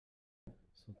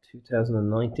So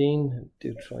 2019,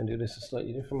 do try and do this a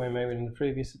slightly different way maybe than the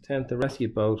previous attempt. The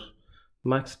rescue boat,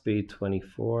 max speed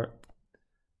 24,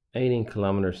 18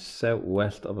 kilometers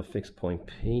southwest of a fixed point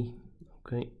P.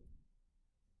 Okay,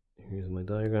 here's my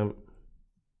diagram.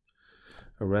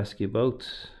 A rescue boat,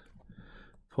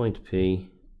 point P,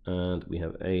 and we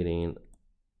have 18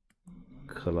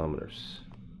 kilometers.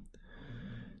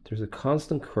 There's a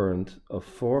constant current of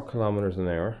 4 kilometers an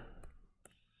hour.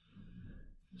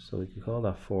 So we could call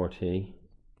that 4t.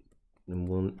 In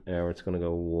 1 hour it's going to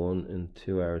go 1, in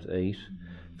 2 hours 8,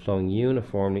 flowing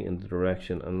uniformly in the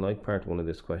direction, and like part 1 of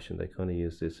this question they kind of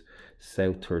use this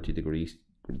south 30 degrees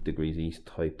east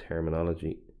type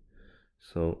terminology.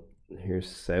 So here's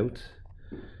south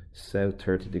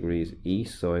 30 degrees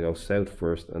east, so I go south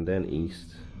first and then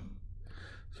east,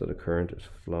 so the current is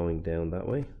flowing down that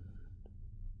way,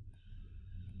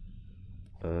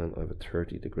 and I have a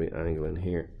 30-degree angle in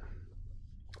here.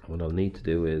 What I'll need to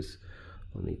do is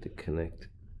I'll need to connect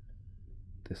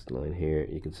this line here.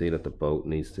 You can see that the boat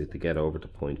needs to get over to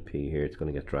point P here. It's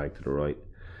going to get dragged to the right,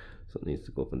 so it needs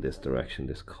to go up in this direction,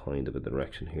 this kind of a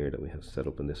direction here that we have set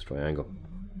up in this triangle.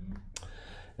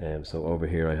 So over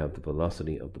here I have the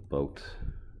velocity of the boat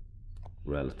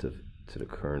relative to the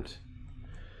current,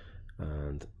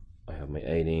 and I have my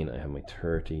 18, I have my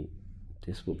 30.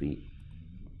 This will be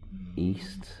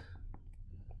east,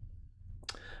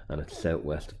 and it's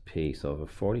southwest of P, so I have a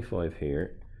 45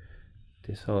 here.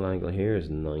 This whole angle here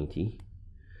is 90,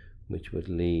 which would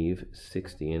leave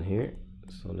 60 in here.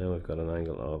 So now I've got an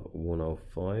angle of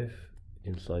 105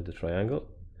 inside the triangle.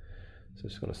 So I'm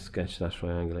just going to sketch that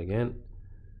triangle again.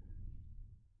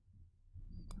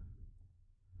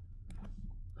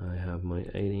 I have my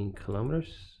 18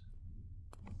 kilometers,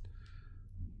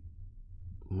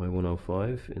 my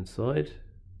 105 inside,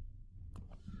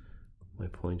 my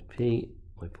point P,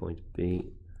 my point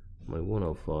B, my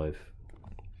 105.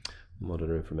 What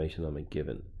other information am I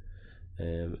given?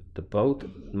 The boat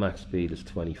max speed is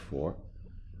 24.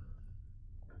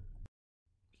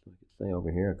 So I could say over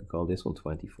here, I could call this one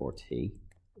 24t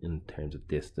in terms of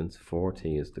distance.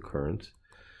 4t is the current,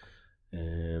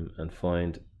 and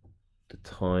find the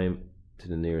time to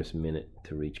the nearest minute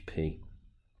to reach P.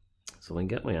 So I can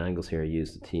get my angles here. I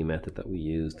use the T method that we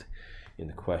used in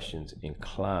the questions in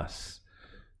class.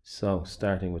 So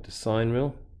starting with the sine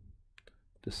rule,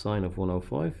 the sine of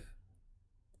 105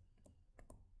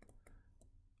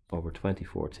 over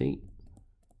 24t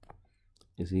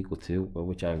is equal to, well,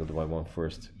 which angle do I want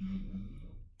first?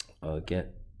 I'll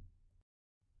get,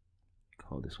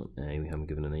 call this one A, we haven't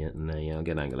given an A, I'll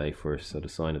get angle A first. So the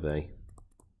sine of A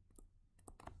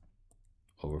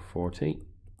over 4t,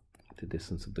 the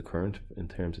distance of the current in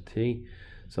terms of t.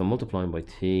 So multiplying by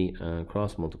t and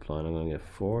cross multiplying, I'm going to get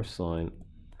 4 sine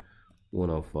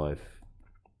 105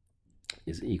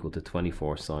 is equal to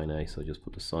 24 sine A. So just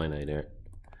put the sine A there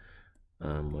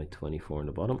and my 24 in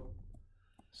the bottom.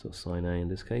 So sine A in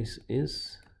this case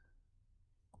is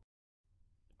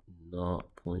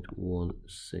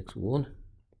 0.161.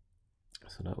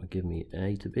 So that would give me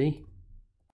A to be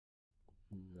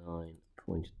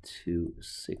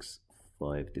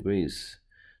 9.265 degrees.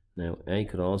 Now A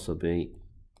could also be,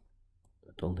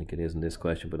 I don't think it is in this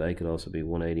question, but A could also be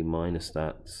 180 minus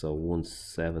that, so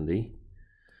 170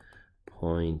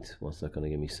 point, what's that going to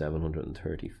give me?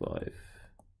 735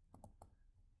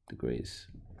 degrees.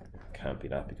 Can't be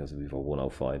that because we have a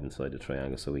 105 inside the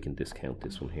triangle, so we can discount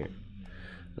this one here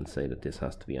and say that this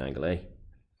has to be angle A.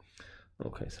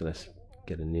 Okay, so let's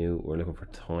get a new, we're looking for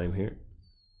time here.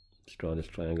 Let's draw this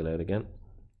triangle out again.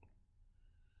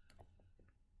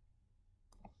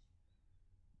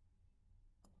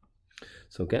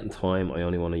 So getting time, I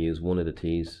only want to use one of the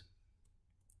t's,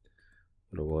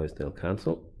 otherwise they'll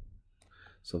cancel.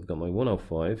 So I've got my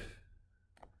 105,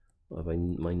 I have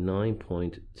my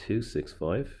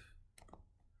 9.265.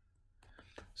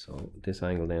 So this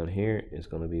angle down here is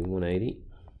going to be 180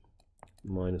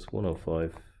 minus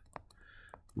 105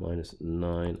 minus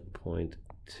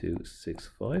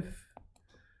 9.265.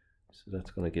 So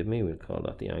that's going to give me, we'll call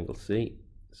that the angle C.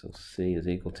 So C is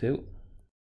equal to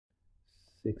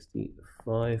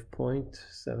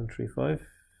 65.735.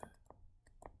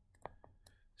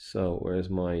 So where's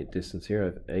my distance here? I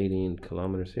have 18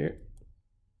 kilometers here,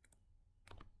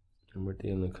 and we're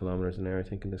dealing in kilometers an hour I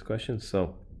think in this question.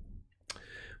 So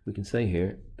we can say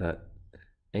here that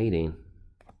 18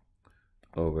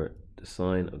 over the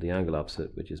sine of the angle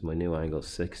opposite, which is my new angle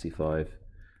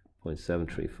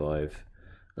 65.735,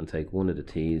 and take one of the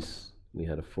t's. We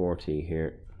had a 4t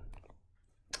here,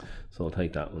 so I'll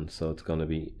take that one. So it's going to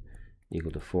be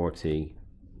equal to 4t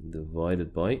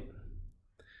divided by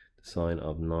the sine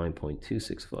of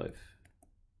 9.265.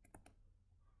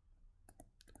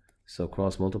 So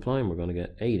cross multiplying, we're going to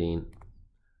get 18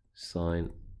 sine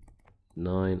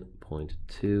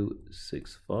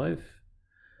 9.265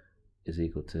 is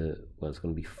equal to, well, it's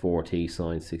going to be 4t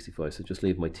sine 65. So just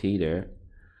leave my t there,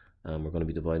 and we're going to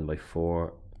be dividing by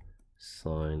 4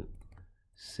 sine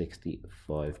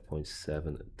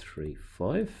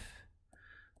 65.735.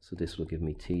 So this will give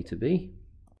me t to be.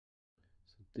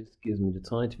 So this gives me the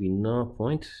time to be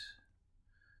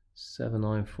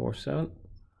 0.7947.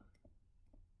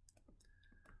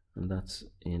 And that's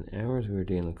in hours. We were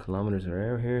dealing kilometers or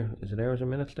hour here. Is it hours or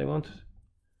minutes they want?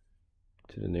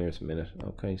 To the nearest minute.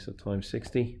 Okay, so times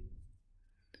 60.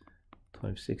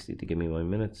 Times 60 to give me my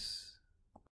minutes,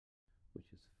 which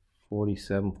is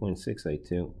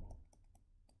 47.682.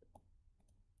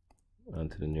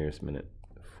 And to the nearest minute,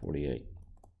 48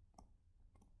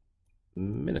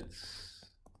 minutes.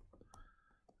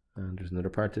 And there's another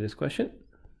part to this question.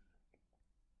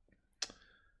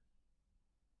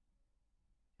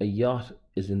 A yacht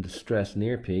is in distress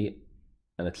near P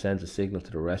and it sends a signal to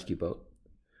the rescue boat.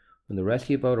 When the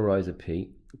rescue boat arrives at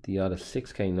P, the yacht is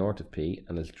 6k north of P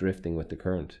and is drifting with the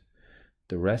current.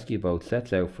 The rescue boat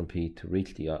sets out from P to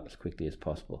reach the yacht as quickly as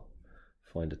possible.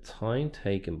 Find the time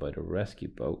taken by the rescue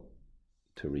boat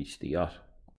to reach the yacht.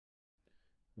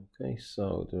 Okay,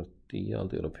 so I'll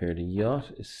do it up here. The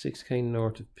yacht is 6k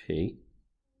north of P.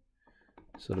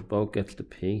 So the boat gets to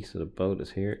P, so the boat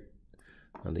is here.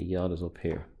 And the yacht is up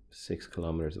here, 6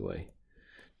 kilometers away.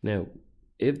 Now,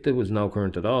 if there was no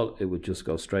current at all, it would just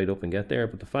go straight up and get there.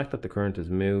 But the fact that the current is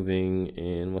moving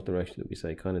in, what direction did we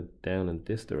say? Kind of down in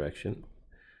this direction.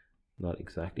 Not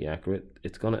exactly accurate.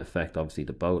 It's going to affect, obviously,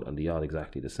 the boat and the yacht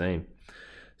exactly the same.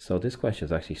 So this question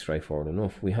is actually straightforward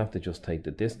enough. We have to just take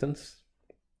the distance,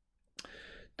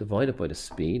 divide it by the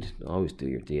speed. Always do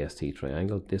your DST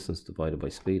triangle. Distance divided by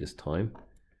speed is time.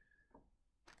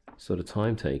 So the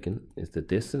time taken is the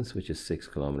distance, which is 6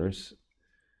 kilometers,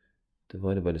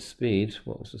 divided by the speed.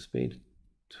 What was the speed?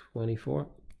 24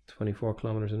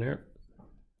 kilometers an hour,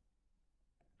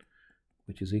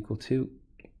 which is equal to,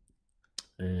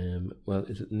 well,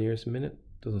 is it nearest minute?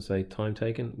 Doesn't say time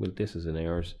taken. Well, this is in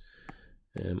hours.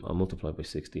 I'll multiply by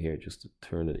 60 here just to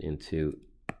turn it into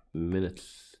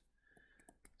minutes.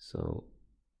 So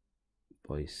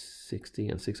by 60,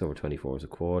 and 6 over 24 is a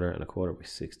quarter, and a quarter by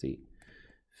 60,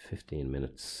 15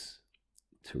 minutes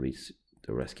to reach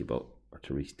the rescue boat, or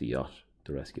to reach the yacht,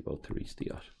 the rescue boat to reach the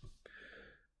yacht.